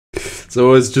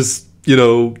So I was just, you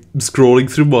know, scrolling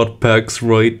through mod packs,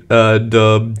 right? And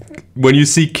when you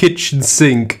see kitchen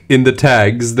sink in the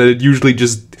tags, then it usually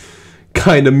just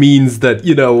kind of means that,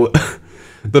 you know,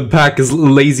 the pack is a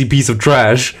lazy piece of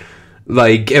trash,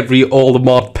 like all the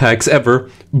mod packs ever.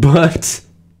 But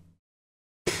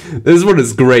this one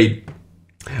is great.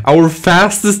 Our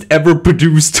fastest ever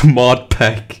produced mod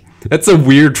pack. That's a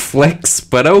weird flex,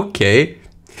 but okay.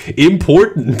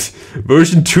 Important.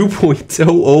 Version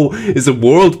 2.00 is a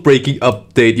world-breaking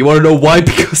update. You wanna know why?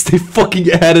 Because they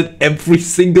fucking added every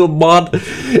single mod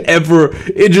ever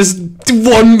in just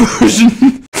one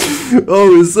version.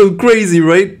 Oh, it's so crazy,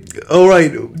 right?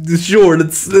 Alright, sure,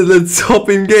 let's hop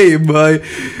in game.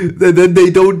 Then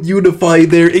they don't unify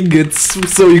their ingots,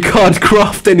 so you can't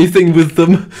craft anything with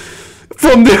them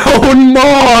from their own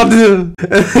mod. And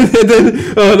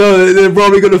then, oh no, they're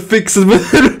probably gonna fix it, but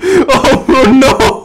then, oh no!